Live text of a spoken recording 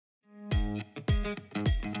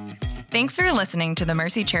Thanks for listening to the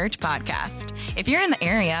Mercy Church podcast. If you're in the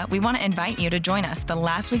area, we want to invite you to join us the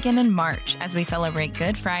last weekend in March as we celebrate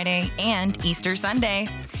Good Friday and Easter Sunday.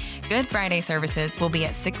 Good Friday services will be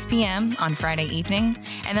at 6 p.m. on Friday evening,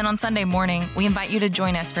 and then on Sunday morning, we invite you to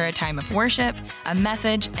join us for a time of worship, a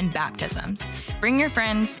message, and baptisms. Bring your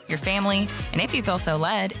friends, your family, and if you feel so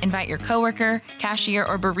led, invite your coworker, cashier,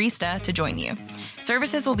 or barista to join you.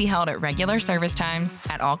 Services will be held at regular service times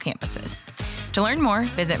at all campuses. To learn more,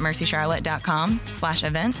 visit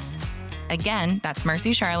mercycharlotte.com/events. Again, that's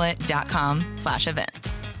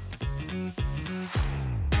mercycharlotte.com/events.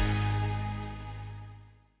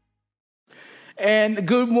 And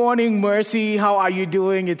good morning, Mercy. How are you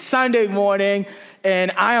doing? It's Sunday morning,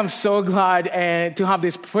 and I am so glad to have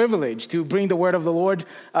this privilege to bring the word of the Lord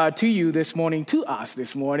to you this morning, to us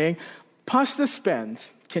this morning. Pastor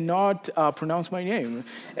Spence cannot pronounce my name,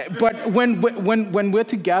 but when we're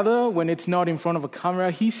together, when it's not in front of a camera,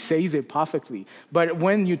 he says it perfectly. But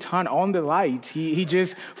when you turn on the lights, he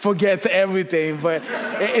just forgets everything. But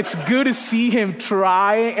it's good to see him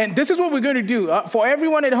try. And this is what we're going to do. For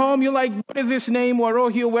everyone at home, you're like, what is this name?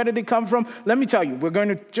 Warohio, where did it come from? Let me tell you, we're going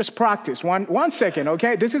to just practice. One second,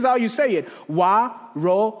 okay? This is how you say it.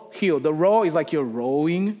 Warohio. The row is like you're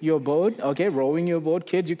rowing your boat, okay? Rowing your boat.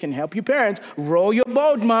 Kids, you can help your parents row your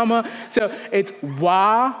boat, mama. So it's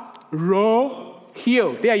Warohio.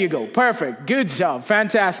 There you go. Perfect. Good job.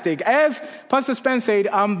 Fantastic. As Pastor Spence said,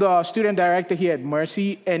 I'm the student director here at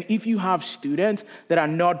Mercy. And if you have students that are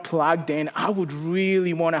not plugged in, I would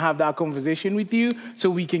really want to have that conversation with you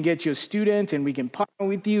so we can get your students and we can partner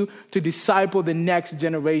with you to disciple the next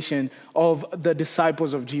generation of the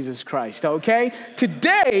disciples of Jesus Christ. Okay?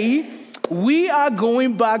 Today, we are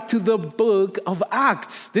going back to the book of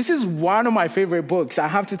Acts. This is one of my favorite books, I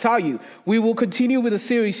have to tell you. We will continue with the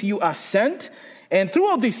series, You Are Sent. And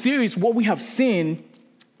throughout this series, what we have seen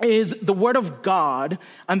is the word of God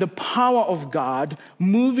and the power of God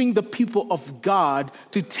moving the people of God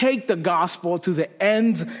to take the gospel to the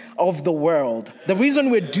ends of the world. The reason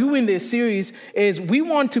we're doing this series is we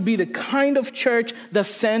want to be the kind of church that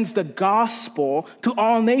sends the gospel to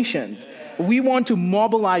all nations. We want to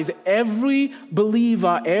mobilize every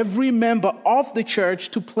believer, every member of the church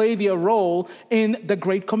to play their role in the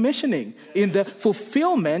Great Commissioning, in the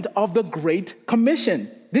fulfillment of the Great Commission.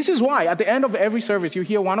 This is why at the end of every service, you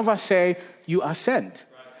hear one of us say, you are sent.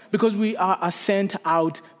 Because we are a sent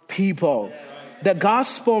out people. The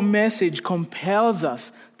gospel message compels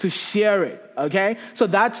us to share it, okay? So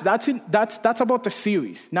that's about the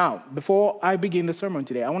series. Now, before I begin the sermon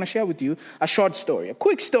today, I want to share with you a short story, a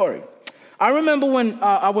quick story. I remember when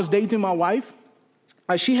I was dating my wife,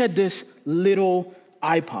 she had this little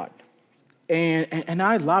iPod. And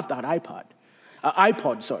I loved that iPod,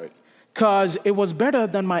 because it was better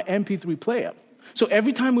than my MP3 player. So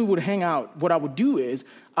every time we would hang out, what I would do is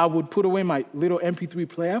I would put away my little MP3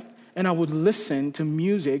 player and I would listen to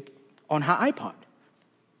music on her iPod.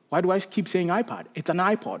 Why do I keep saying iPod? It's an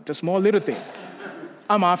iPod, the small little thing.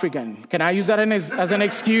 I'm African. Can I use that as an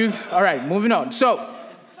excuse? All right, moving on. So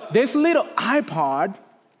this little iPod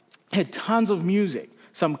had tons of music.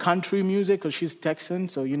 Some country music, because she's Texan,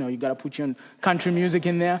 so, you got to put your country music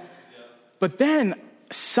in there. But then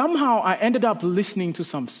somehow I ended up listening to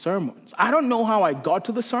some sermons. I don't know how I got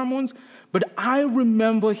to the sermons, but I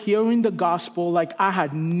remember hearing the gospel like I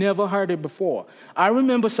had never heard it before. I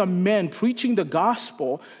remember some men preaching the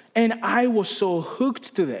gospel, and I was so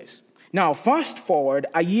hooked to this. Now, fast forward,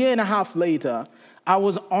 a year and a half later, I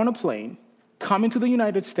was on a plane coming to the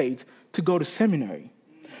United States to go to seminary.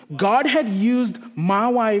 God had used my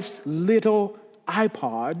wife's little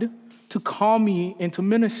iPod to call me into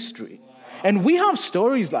ministry. And we have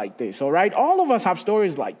stories like this, all right? All of us have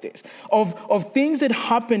stories like this, of things that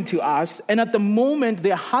happen to us, and at the moment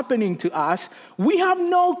they're happening to us, we have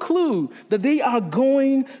no clue that they are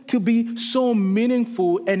going to be so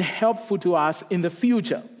meaningful and helpful to us in the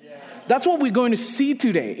future. That's what we're going to see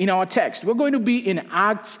today in our text. We're going to be in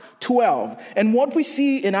Acts 12. And what we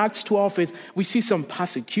see in Acts 12 is we see some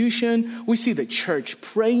persecution. We see the church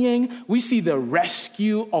praying. We see the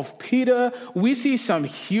rescue of Peter. We see some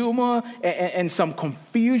humor and some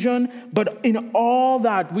confusion. But in all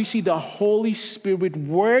that, we see the Holy Spirit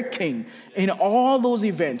working in all those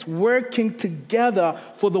events, working together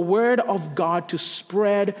for the word of God to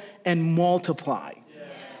spread and multiply.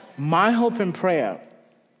 My hope and prayer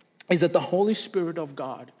is that the Holy Spirit of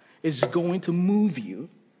God is going to move you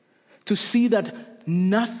to see that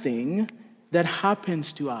nothing that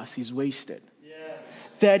happens to us is wasted.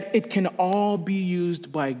 That it can all be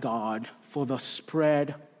used by God for the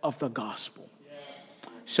spread of the gospel.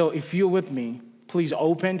 So if you're with me, please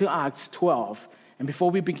open to Acts 12 And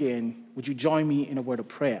before we begin, would you join me in a word of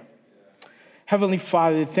prayer? Heavenly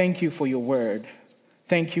Father, thank you for your word.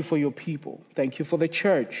 Thank you for your people. Thank you for the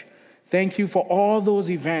church. Thank you for all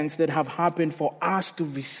those events that have happened for us to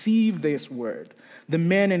receive this word. The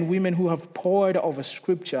men and women who have poured over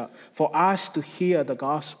scripture for us to hear the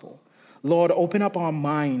gospel. Lord, open up our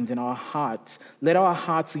minds and our hearts. Let our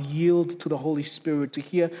hearts yield to the Holy Spirit to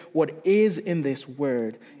hear what is in this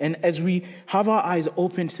word. And as we have our eyes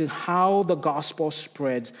open to how the gospel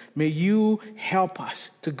spreads, may you help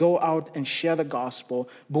us to go out and share the gospel,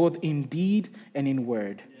 both in deed and in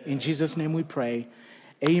word. In Jesus' name we pray.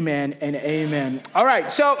 Amen and amen. All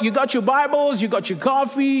right, so you got your Bibles, you got your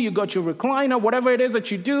coffee, you got your recliner, whatever it is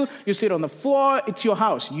that you do. You sit on the floor. It's your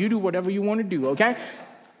house. You do whatever you want to do, okay?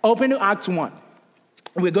 Open to Acts 1.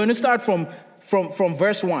 We're going to start from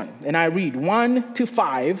verse 1, and I read 1 to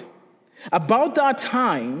 5. About that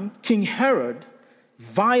time, King Herod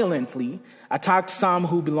violently attacked some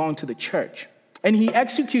who belonged to the church, and he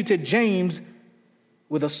executed James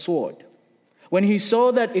with a sword. When he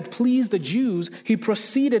saw that it pleased the Jews, he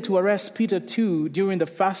proceeded to arrest Peter too during the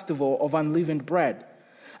festival of unleavened bread.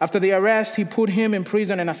 After the arrest, he put him in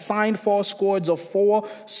prison and assigned 4 squads of 4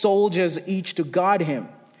 soldiers each to guard him,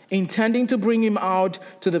 intending to bring him out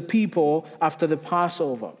to the people after the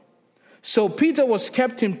Passover. So Peter was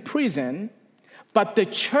kept in prison, but the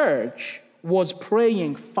church was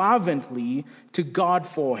praying fervently to God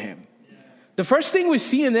for him. The first thing we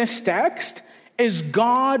see in this text is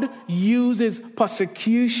God uses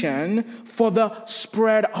persecution for the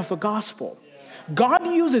spread of the gospel. God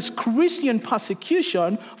uses Christian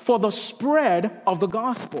persecution for the spread of the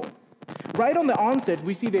gospel. Right on the onset,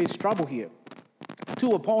 we see there is trouble here.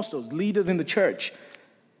 2 apostles, leaders in the church,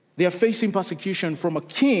 they are facing persecution from a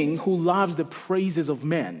king who loves the praises of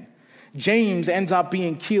men. James ends up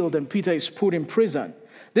being killed and Peter is put in prison.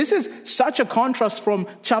 This is such a contrast from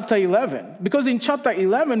chapter 11, because in chapter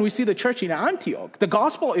 11, we see the church in Antioch. The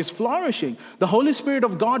gospel is flourishing. The Holy Spirit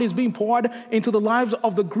of God is being poured into the lives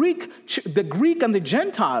of the Greek and the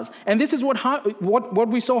Gentiles. And this is what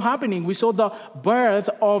we saw happening. We saw the birth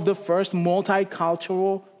of the first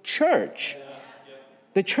multicultural church.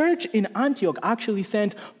 The church in Antioch actually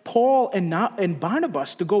sent Paul and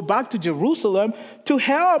Barnabas to go back to Jerusalem to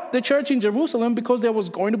help the church in Jerusalem because there was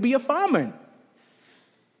going to be a famine.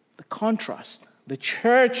 The contrast, the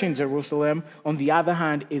church in Jerusalem, on the other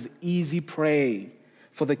hand, is easy prey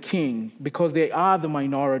for the king because they are the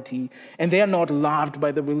minority and they are not loved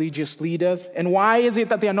by the religious leaders. And why is it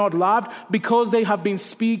that they are not loved? Because they have been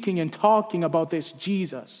speaking and talking about this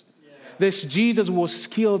Jesus. This Jesus was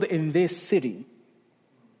killed in this city.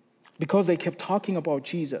 Because they kept talking about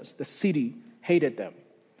Jesus, the city hated them.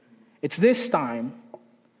 It's this time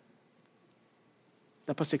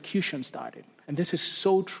the persecution started. And this is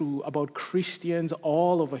so true about Christians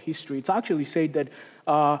all over history. It's actually said that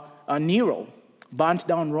Nero burnt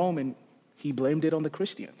down Rome and he blamed it on the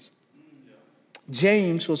Christians.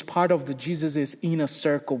 James was part of Jesus' inner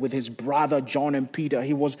circle with his brother John and Peter.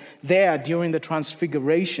 He was there during the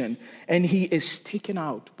transfiguration, and he is taken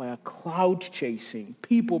out by a cloud-chasing,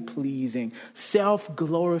 people-pleasing,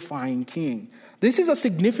 self-glorifying king. This is a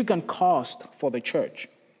significant cost for the church.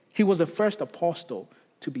 He was the first apostle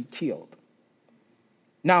to be killed.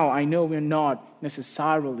 Now, I know we're not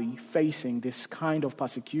necessarily facing this kind of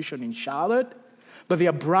persecution in Charlotte, but there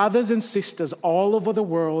are brothers and sisters all over the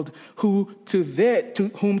world whom to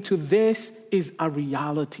this is a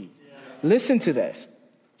reality. Yeah. Listen to this.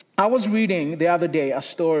 I was reading the other day a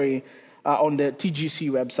story on the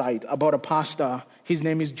TGC website about a pastor. His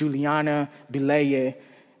name is Juliana Bileye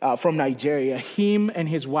from Nigeria. Him and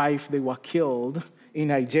his wife, they were killed in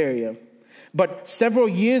Nigeria. But several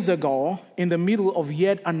years ago, in the middle of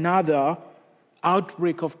yet another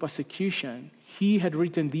outbreak of persecution, he had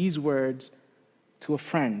written these words to a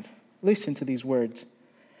friend. Listen to these words.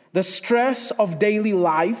 The stress of daily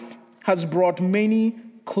life has brought many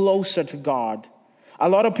closer to God. A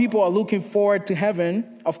lot of people are looking forward to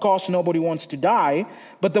heaven. Of course, nobody wants to die.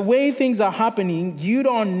 But the way things are happening, you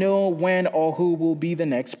don't know when or who will be the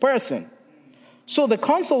next person. So the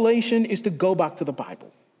consolation is to go back to the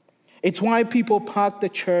Bible. It's why people pack the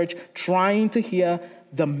church trying to hear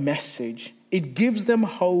the message. It gives them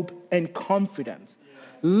hope and confidence.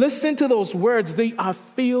 Listen to those words. They are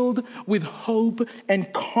filled with hope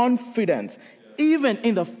and confidence, even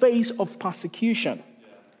in the face of persecution.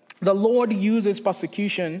 The Lord uses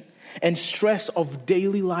persecution and stress of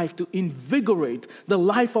daily life to invigorate the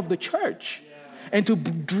life of the church and to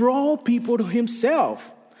draw people to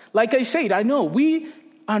himself. Like I said, I know we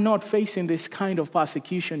are not facing this kind of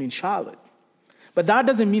persecution in Charlotte, but that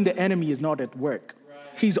doesn't mean the enemy is not at work.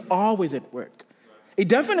 He's always at work. It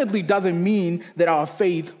definitely doesn't mean that our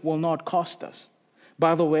faith will not cost us.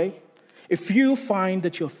 By the way, if you find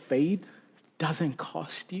that your faith doesn't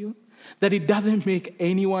cost you, that it doesn't make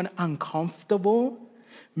anyone uncomfortable,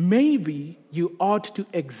 maybe you ought to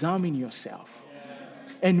examine yourself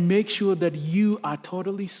and make sure that you are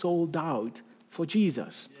totally sold out for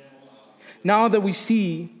Jesus. Now that we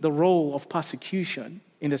see the role of persecution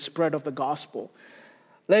in the spread of the gospel,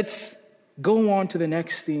 let's go on to the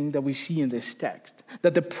next thing that we see in this text,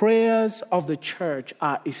 that the prayers of the church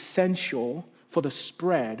are essential for the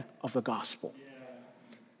spread of the gospel.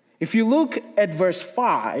 If you look at verse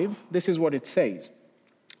 5, this is what it says.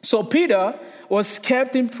 So Peter was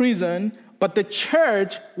kept in prison, but the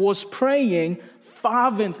church was praying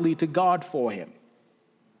fervently to God for him.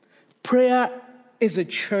 Prayer is a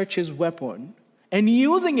church's weapon, and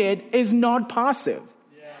using it is not passive.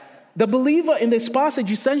 The believer in this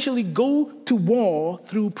passage essentially go to war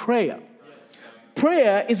through prayer.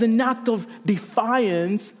 Prayer is an act of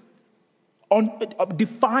defiance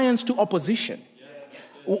to opposition.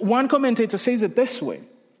 One commentator says it this way: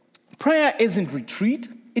 prayer isn't retreat,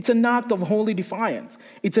 it's an act of holy defiance.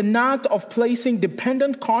 It's an act of placing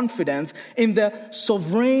dependent confidence in the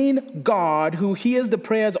sovereign God who hears the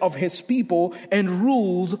prayers of his people and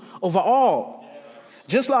rules over all.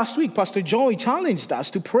 Just last week, Pastor Joey challenged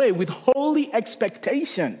us to pray with holy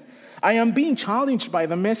expectation. I am being challenged by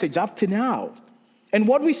the message up to now. And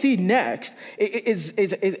what we see next is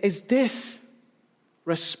this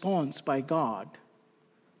response by God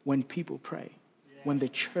when people pray, when the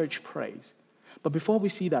church prays. But before we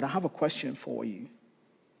see that, I have a question for you.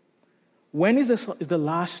 When is the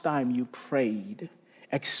last time you prayed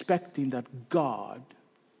expecting that God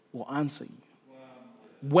will answer you?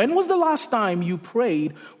 When was the last time you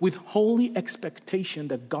prayed with holy expectation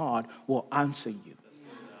that God will answer you?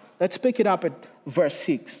 Let's pick it up at verse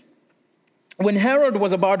 6. When Herod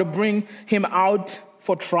was about to bring him out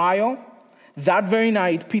for trial, that very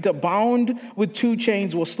night, Peter, bound with 2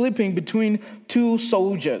 chains, was sleeping between 2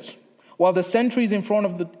 soldiers, while the sentries in front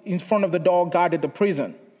of the door guarded the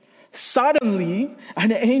prison. Suddenly,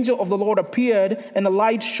 an angel of the Lord appeared, and a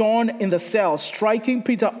light shone in the cell. Striking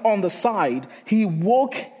Peter on the side, he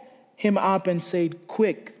woke him up and said,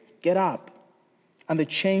 "Quick, get up." And the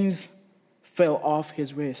chains fell off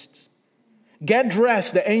his wrists. "Get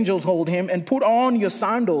dressed," the angel told him, "and put on your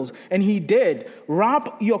sandals." And he did.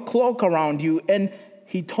 "Wrap your cloak around you." And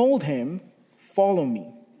he told him, "Follow me."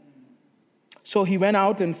 So he went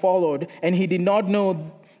out and followed, and he did not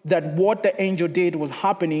know that what the angel did was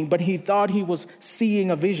happening, but he thought he was seeing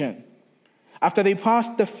a vision. After they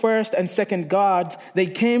passed the first and second guards, they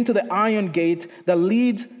came to the iron gate that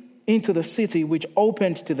leads into the city, which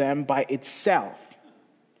opened to them by itself.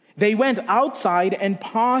 They went outside and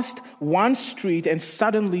passed one street, and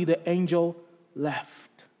suddenly the angel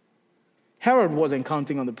left. Herod wasn't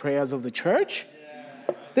counting on the prayers of the church.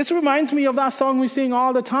 This reminds me of that song we sing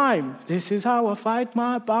all the time. This is how I fight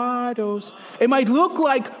my battles. It might look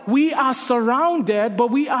like we are surrounded,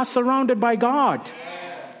 but we are surrounded by God.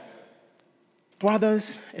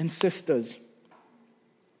 Brothers and sisters,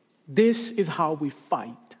 this is how we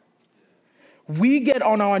fight. We get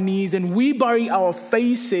on our knees and we bury our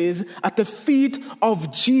faces at the feet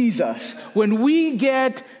of Jesus. When we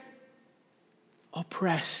get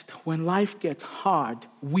oppressed, when life gets hard,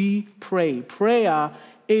 we pray. Prayer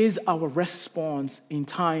is our response in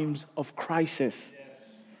times of crisis.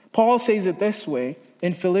 Paul says it this way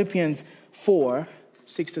in Philippians 4,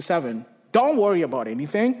 6-7. Don't worry about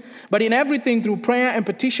anything, but in everything through prayer and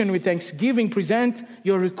petition with thanksgiving, present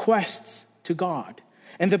your requests to God.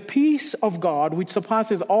 And the peace of God, which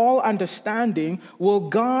surpasses all understanding, will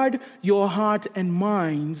guard your heart and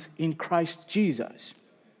minds in Christ Jesus.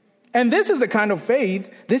 And this is the kind of faith,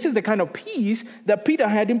 this is the kind of peace that Peter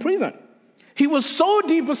had in prison. He was so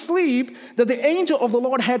deep asleep that the angel of the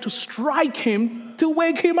Lord had to strike him to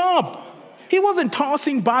wake him up. He wasn't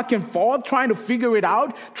tossing back and forth, trying to figure it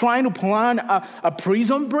out, trying to plan a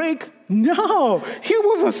prison break. No, he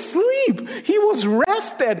was asleep. He was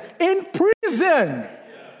rested in prison.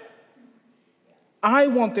 I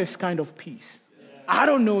want this kind of peace. I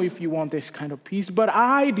don't know if you want this kind of peace, but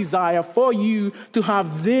I desire for you to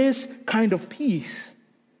have this kind of peace.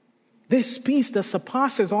 This peace that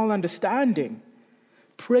surpasses all understanding.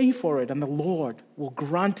 Pray for it and the Lord will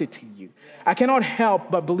grant it to you. I cannot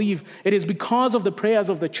help but believe it is because of the prayers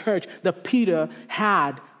of the church that Peter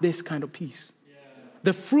had this kind of peace.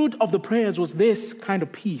 The fruit of the prayers was this kind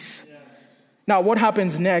of peace. Now, what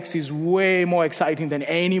happens next is way more exciting than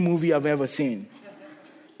any movie I've ever seen.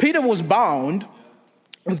 Peter was bound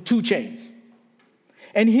with 2 chains.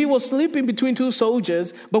 and he was sleeping between two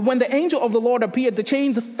soldiers. But when the angel of the Lord appeared, the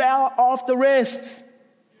chains fell off the wrists.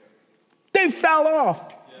 They fell off.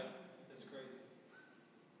 Yeah, that's crazy.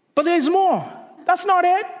 But there's more. That's not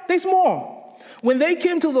it. There's more. When they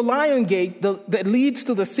came to the lion gate that leads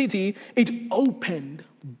to the city, it opened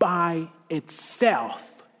by itself.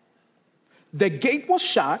 The gate was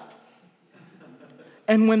shut,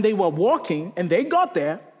 and when they were walking and they got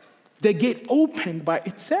there, the gate opened by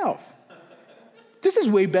itself. This is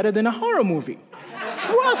way better than a horror movie.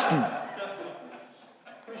 Trust me.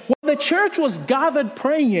 While the church was gathered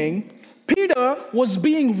praying, Peter was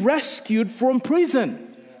being rescued from prison.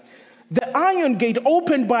 The iron gate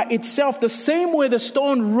opened by itself the same way the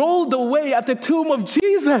stone rolled away at the tomb of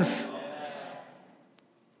Jesus.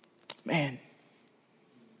 Man.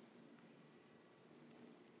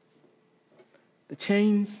 The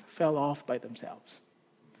chains fell off by themselves.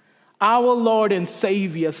 Our Lord and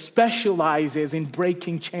Savior specializes in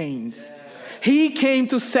breaking chains. He came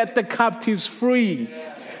to set the captives free.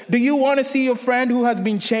 Do you want to see your friend who has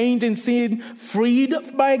been chained in sin freed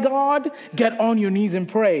by God? Get on your knees and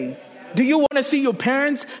pray. Do you want to see your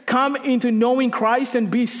parents come into knowing Christ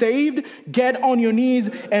and be saved? Get on your knees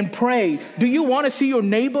and pray. Do you want to see your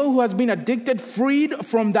neighbor who has been addicted freed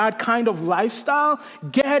from that kind of lifestyle?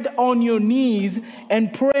 Get on your knees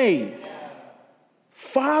and pray.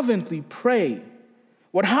 Fervently pray.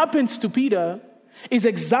 What happens to Peter is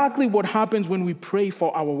exactly what happens when we pray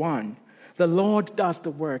for our one. The Lord does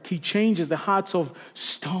the work. He changes the hearts of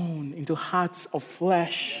stone into hearts of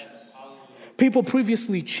flesh. People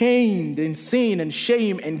previously chained in sin and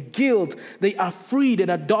shame and guilt, they are freed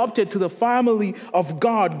and adopted to the family of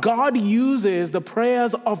God. God uses the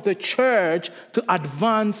prayers of the church to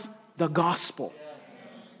advance the gospel.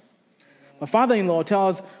 My father-in-law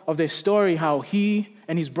tells of this story how he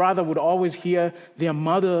and his brother would always hear their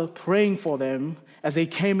mother praying for them as they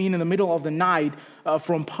came in the middle of the night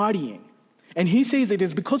from partying. And he says it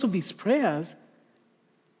is because of these prayers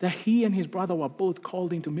that he and his brother were both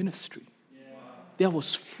called into ministry. There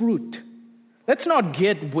was fruit. Let's not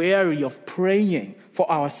get weary of praying for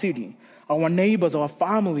our city, our neighbors, our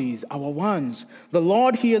families, our ones. The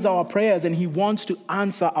Lord hears our prayers and he wants to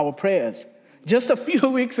answer our prayers. Just a few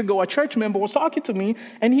weeks ago, a church member was talking to me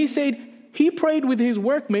and he said he prayed with his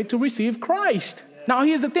workmate to receive Christ. Now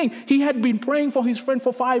here's the thing. He had been praying for his friend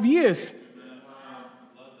for 5 years.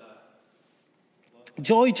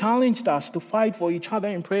 Joy challenged us to fight for each other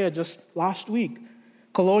in prayer just last week.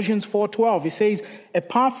 Colossians 4:12, it says,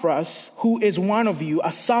 Epaphras, who is one of you,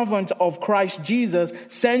 a servant of Christ Jesus,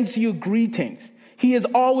 sends you greetings. He is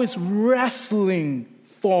always wrestling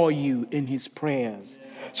for you in his prayers,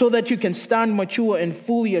 so that you can stand mature and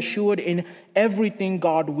fully assured in everything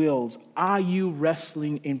God wills. Are you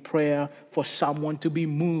wrestling in prayer for someone to be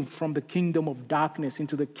moved from the kingdom of darkness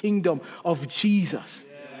into the kingdom of Jesus?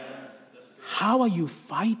 How are you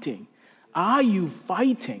fighting? Are you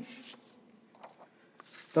fighting?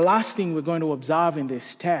 The last thing we're going to observe in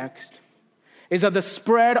this text is that the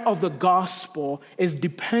spread of the gospel is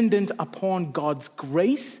dependent upon God's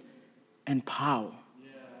grace and power.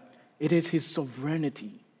 It is his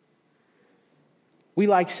sovereignty. We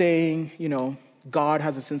like saying, God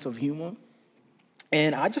has a sense of humor.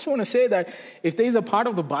 And I just want to say that if there's a part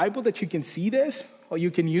of the Bible that you can see this, or you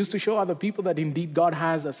can use to show other people that indeed God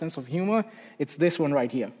has a sense of humor, it's this one right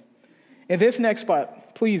here. In this next part,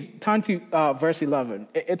 please turn to verse 11.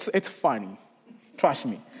 It's funny. Trust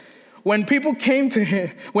me. When Peter came to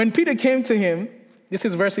him, this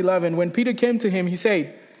is verse 11. When Peter came to him, he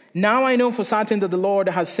said, Now I know for certain that the Lord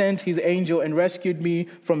has sent his angel and rescued me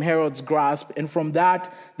from Herod's grasp, and from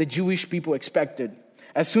that the Jewish people expected.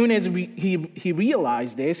 As soon as he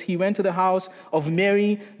realized this, he went to the house of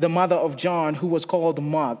Mary, the mother of John, who was called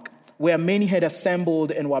Mark, where many had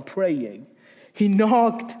assembled and were praying. He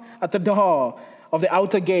knocked at the door of the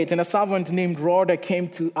outer gate, and a servant named Rhoda came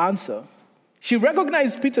to answer. She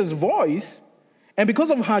recognized Peter's voice, and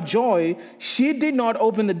because of her joy, she did not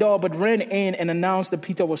open the door, but ran in and announced that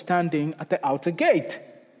Peter was standing at the outer gate.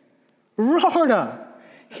 Rhoda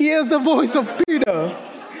hears the voice of Peter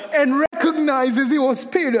and recognizes it was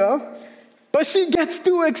Peter, but she gets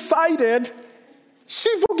too excited. She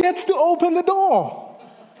forgets to open the door.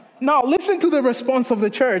 Now, listen to the response of the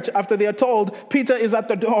church after they are told Peter is at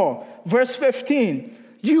the door. Verse 15,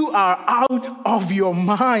 You are out of your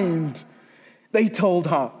mind, they told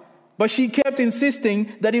her. But she kept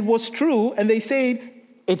insisting that it was true, and they said,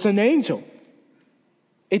 It's an angel.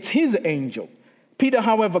 It's his angel. Peter,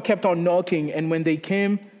 however, kept on knocking, and when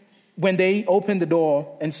they opened the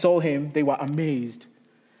door and saw him, they were amazed.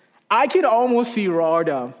 I could almost see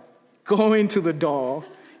Rhoda going to the door,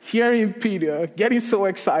 hearing Peter, getting so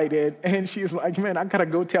excited, and she's like, man, I gotta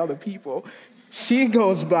go tell the people. She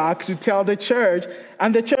goes back to tell the church,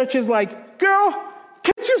 and the church is like, girl,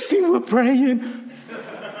 can't you see we're praying?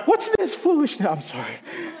 What's this foolishness? I'm sorry.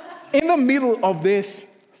 In the middle of this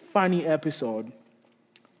funny episode,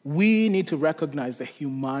 we need to recognize the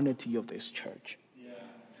humanity of this church. Yeah.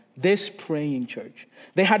 This praying church.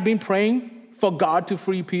 They had been praying for God to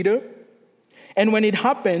free Peter. And when it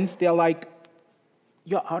happens, they're like,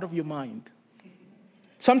 you're out of your mind.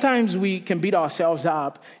 Sometimes we can beat ourselves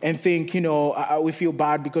up and think, we feel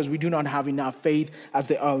bad because we do not have enough faith as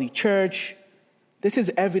the early church. This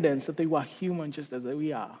is evidence that they were human just as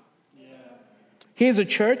we are. Yeah. Here's a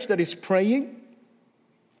church that is praying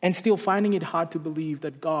and still finding it hard to believe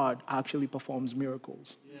that God actually performs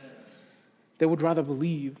miracles. Yes. They would rather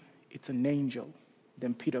believe it's an angel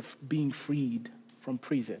than Peter being freed from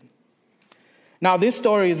prison. Now, this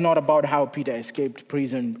story is not about how Peter escaped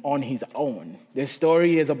prison on his own. This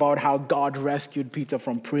story is about how God rescued Peter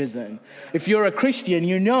from prison. If you're a Christian,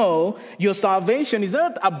 you know your salvation is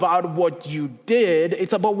not about what you did,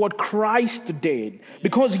 it's about what Christ did.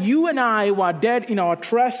 Because you and I were dead in our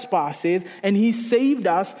trespasses, and he saved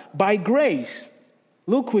us by grace.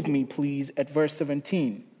 Look with me, please, at verse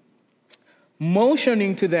 17.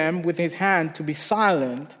 Motioning to them with his hand to be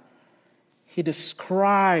silent, he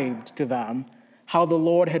described to them how the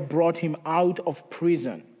Lord had brought him out of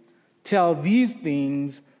prison. Tell these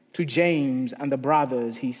things to James and the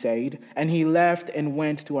brothers, he said, and he left and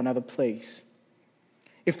went to another place.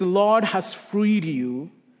 If the Lord has freed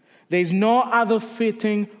you, there is no other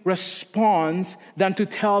fitting response than to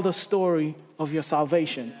tell the story of your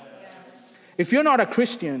salvation. If you're not a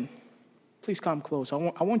Christian, please come close. I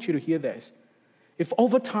want you to hear this. If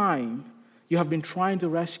over time you have been trying to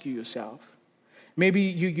rescue yourself, maybe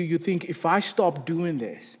you think, if I stop doing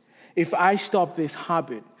this, if I stop this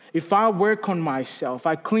habit, if I work on myself,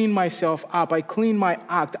 I clean myself up, I clean my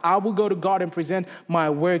act, I will go to God and present my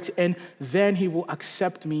works, and then he will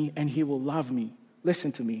accept me and he will love me.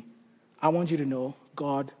 Listen to me. I want you to know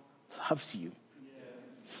God loves you.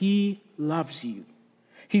 He loves you.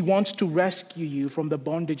 He wants to rescue you from the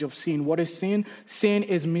bondage of sin. What is sin? Sin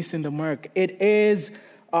is missing the mark. It is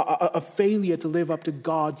a failure to live up to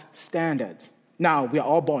God's standards. Now, we are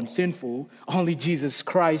all born sinful. Only Jesus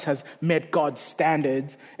Christ has met God's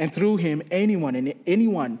standards. And through him,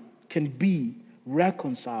 anyone can be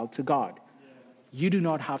reconciled to God. You do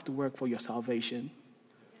not have to work for your salvation.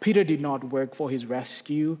 Peter did not work for his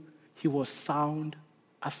rescue. He was sound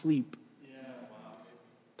asleep.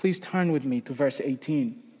 Please turn with me to verse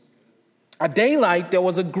 18. At daylight, there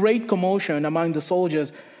was a great commotion among the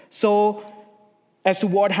soldiers, so as to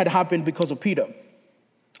what had happened because of Peter.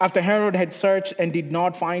 After Herod had searched and did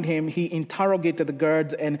not find him, he interrogated the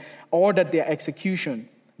guards and ordered their execution.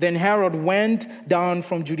 Then Herod went down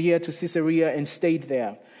from Judea to Caesarea and stayed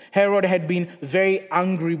there. Herod had been very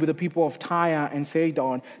angry with the people of Tyre and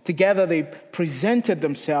Sidon. Together they presented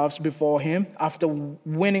themselves before him after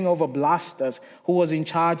winning over Blastus, who was in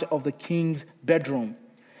charge of the king's bedroom.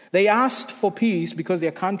 They asked for peace because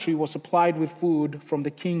their country was supplied with food from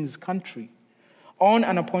the king's country. On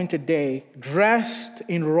an appointed day, dressed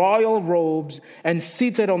in royal robes and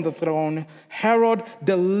seated on the throne, Herod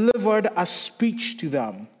delivered a speech to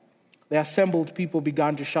them. The assembled people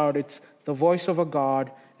began to shout, "It's the voice of a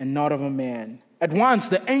God and not of a man." At once,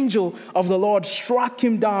 the angel of the Lord struck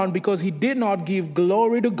him down because he did not give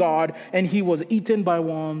glory to God, and he was eaten by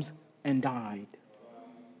worms and died.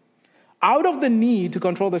 Out of the need to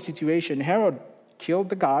control the situation, Herod killed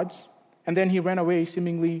the guards, and then he ran away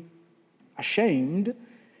seemingly ashamed.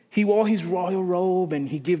 He wore his royal robe and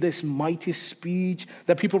he gave this mighty speech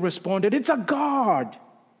that people responded, "It's a God."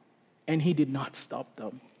 And he did not stop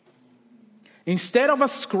them. Instead of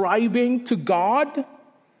ascribing to God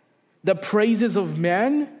the praises of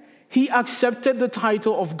men, he accepted the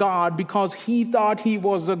title of God because he thought he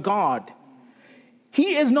was a God.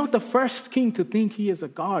 He is not the first king to think he is a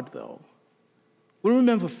God, though. We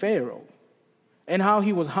remember Pharaoh and how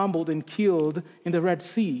he was humbled and killed in the Red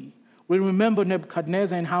Sea. We remember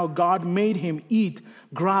Nebuchadnezzar and how God made him eat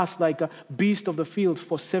grass like a beast of the field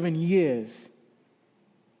for 7 years.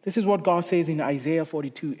 This is what God says in Isaiah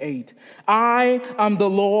 42:8. "I am the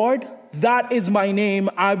Lord, that is my name.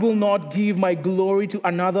 I will not give my glory to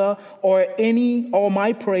another or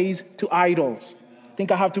my praise to idols." I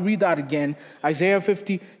think I have to read that again. Isaiah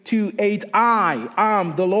 52:8. "I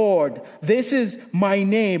am the Lord, this is my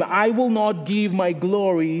name. I will not give my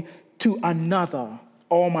glory to another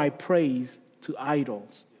or my praise to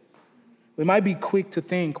idols." We might be quick to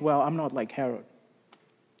think, well, I'm not like Herod.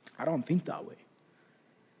 I don't think that way.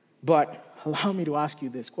 But allow me to ask you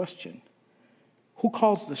this question. Who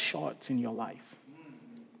calls the shots in your life?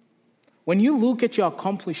 When you look at your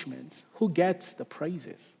accomplishments, who gets the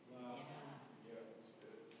praises?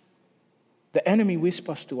 The enemy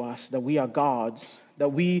whispers to us that we are gods, that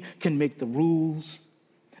we can make the rules,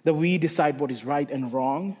 that we decide what is right and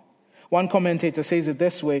wrong. One commentator says it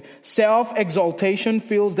this way: self-exaltation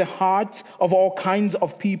fills the hearts of all kinds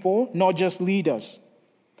of people, not just leaders.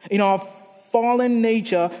 In our fallen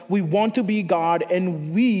nature, we want to be God,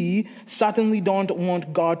 and we certainly don't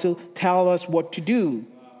want God to tell us what to do.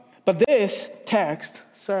 But this text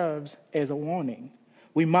serves as a warning.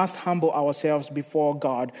 We must humble ourselves before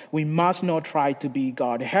God. We must not try to be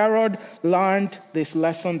God. Herod learned this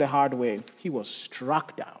lesson the hard way. He was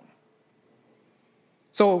struck down.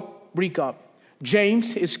 So, recap.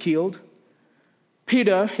 James is killed.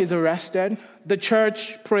 Peter is arrested. The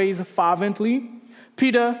church prays fervently.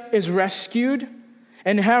 Peter is rescued.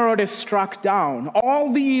 And Herod is struck down.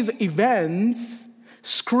 All these events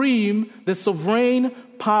scream the sovereign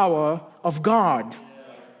power of God.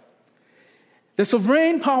 The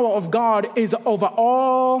sovereign power of God is over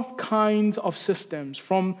all kinds of systems,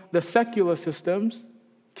 from the secular systems,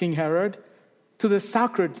 King Herod, to the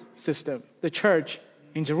sacred system, the church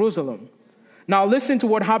in Jerusalem. Now listen to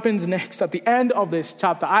what happens next at the end of this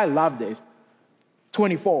chapter. I love this.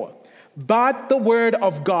 24. But the word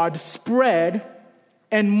of God spread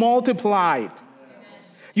and multiplied.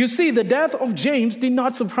 You see, the death of James did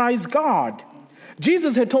not surprise God.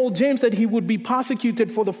 Jesus had told James that he would be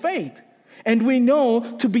persecuted for the faith. And we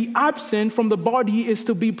know to be absent from the body is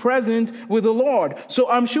to be present with the Lord. So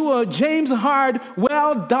I'm sure James heard,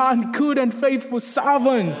 "Well done, good and faithful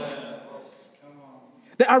servant."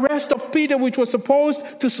 The arrest of Peter, which was supposed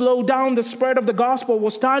to slow down the spread of the gospel,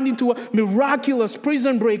 was turned into a miraculous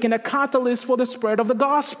prison break and a catalyst for the spread of the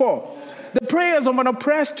gospel. The prayers of an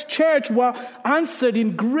oppressed church were answered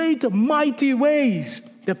in great, mighty ways.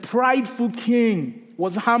 The prideful king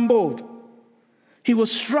was humbled. He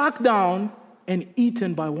was struck down and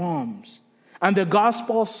eaten by worms. And the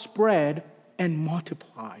gospel spread and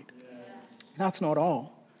multiplied. That's not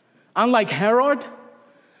all. Unlike Herod,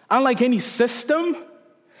 unlike any system,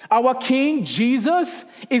 our King Jesus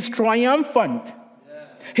is triumphant.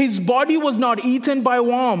 His body was not eaten by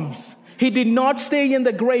worms. He did not stay in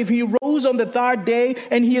the grave. He rose on the third day,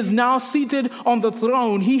 and he is now seated on the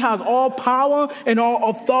throne. He has all power and all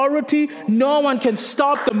authority. No one can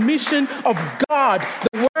stop the mission of God.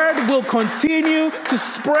 The word will continue to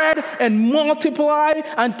spread and multiply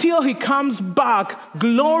until he comes back.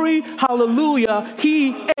 Glory, hallelujah.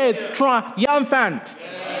 He is triumphant.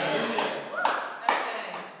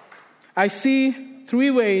 I see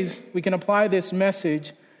 3 ways we can apply this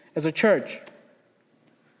message as a church.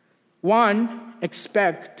 1,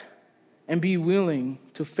 expect and be willing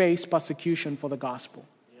to face persecution for the gospel.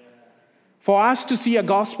 For us to see a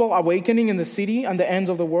gospel awakening in the city and the ends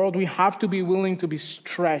of the world, we have to be willing to be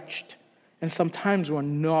stretched. And sometimes we're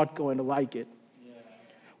not going to like it.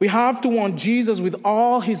 We have to want Jesus with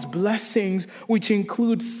all his blessings, which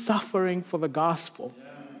include suffering for the gospel.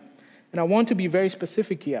 And I want to be very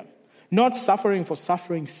specific here. Not suffering for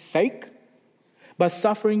suffering's sake, but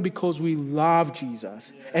suffering because we love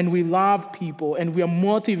Jesus and we love people and we are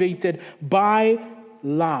motivated by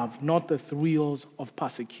love, not the thrills of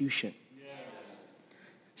persecution.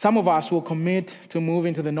 Some of us will commit to move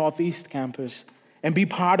into the Northeast campus and be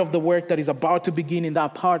part of the work that is about to begin in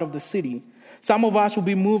that part of the city. Some of us will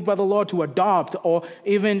be moved by the Lord to adopt or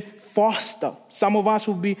even foster. Some of us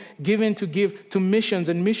will be given to give to missions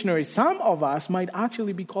and missionaries. Some of us might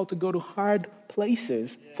actually be called to go to hard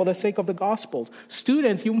places for the sake of the gospel.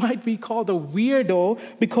 Students, you might be called a weirdo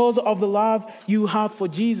because of the love you have for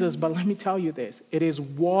Jesus. But let me tell you this, it is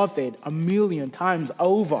worth it 1,000,000 times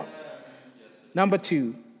over. Number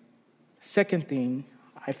 2, second thing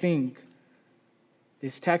I think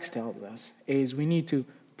this text tells us is we need to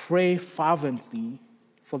pray fervently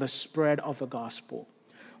for the spread of the gospel.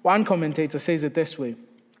 One commentator says it this way: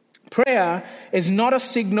 prayer is not a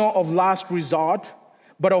signal of last resort,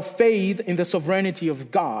 but of faith in the sovereignty of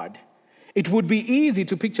God. It would be easy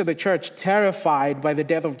to picture the church terrified by the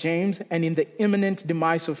death of James and in the imminent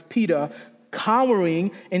demise of Peter, cowering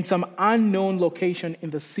in some unknown location in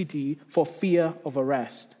the city for fear of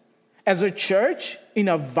arrest. As a church in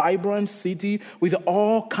a vibrant city with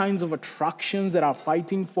all kinds of attractions that are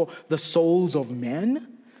fighting for the souls of men,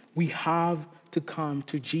 we have to come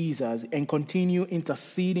to Jesus and continue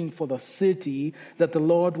interceding for the city that the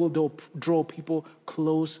Lord will draw people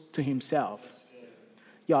close to himself.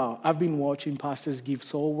 Y'all, I've been watching pastors give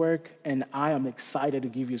soul work, and I am excited to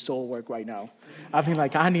give you soul work right now. I've been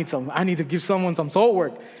like, I need to give someone some soul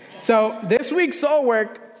work. So this week's soul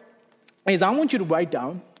work is I want you to write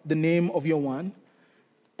down the name of your one,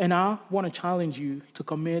 and I want to challenge you to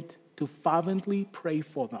commit to fervently pray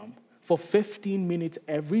for them for 15 minutes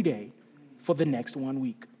every day for the next 1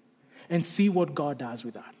 week and see what God does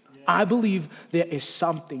with that. I believe there is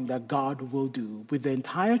something that God will do with the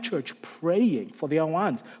entire church praying for their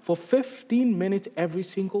ones for 15 minutes every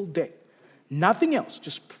single day. Nothing else,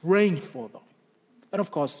 just praying for them. And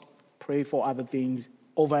of course, pray for other things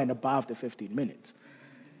over and above the 15 minutes.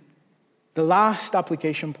 The last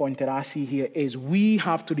application point that I see here is we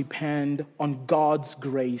have to depend on God's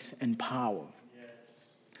grace and power. Yes.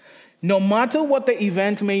 No matter what the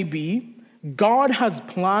event may be, God has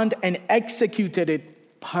planned and executed it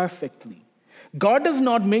perfectly. God does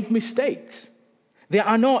not make mistakes. There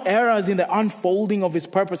are no errors in the unfolding of his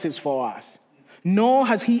purposes for us, nor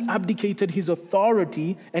has he abdicated his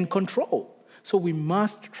authority and control. So we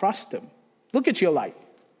must trust him. Look at your life.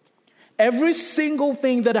 Every single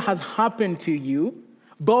thing that has happened to you,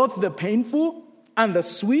 both the painful and the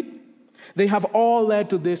sweet, they have all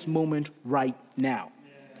led to this moment right now.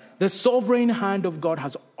 The sovereign hand of God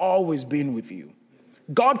has always been with you.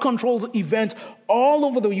 God controls events all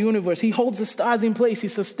over the universe. He holds the stars in place. He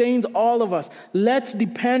sustains all of us. Let's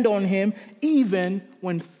depend on him even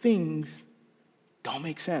when things don't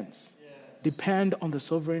make sense. Yes. Depend on the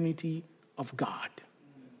sovereignty of God.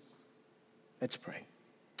 Let's pray.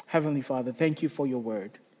 Heavenly Father, thank you for your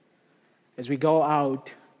word. As we go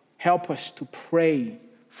out, help us to pray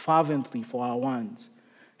fervently for our ones.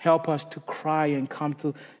 Help us to cry and come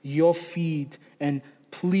to your feet and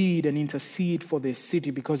plead and intercede for this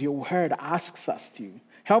city because your word asks us to.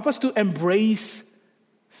 Help us to embrace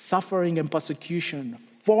suffering and persecution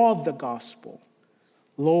for the gospel.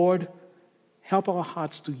 Lord, help our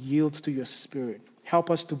hearts to yield to your spirit.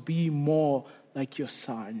 Help us to be more like your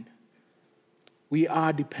son. We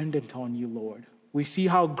are dependent on you, Lord. We see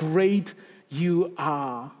how great you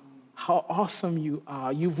are, how awesome you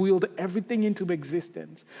are. You've willed everything into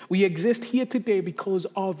existence. We exist here today because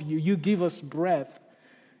of you. You give us breath.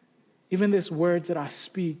 Even these words that I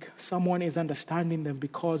speak, someone is understanding them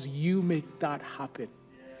because you make that happen.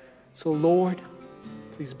 So, Lord,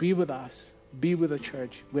 please be with us. Be with the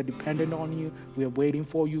church. We're dependent on you. We're waiting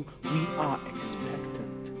for you. We are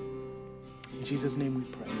expectant. In Jesus' name we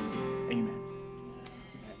pray.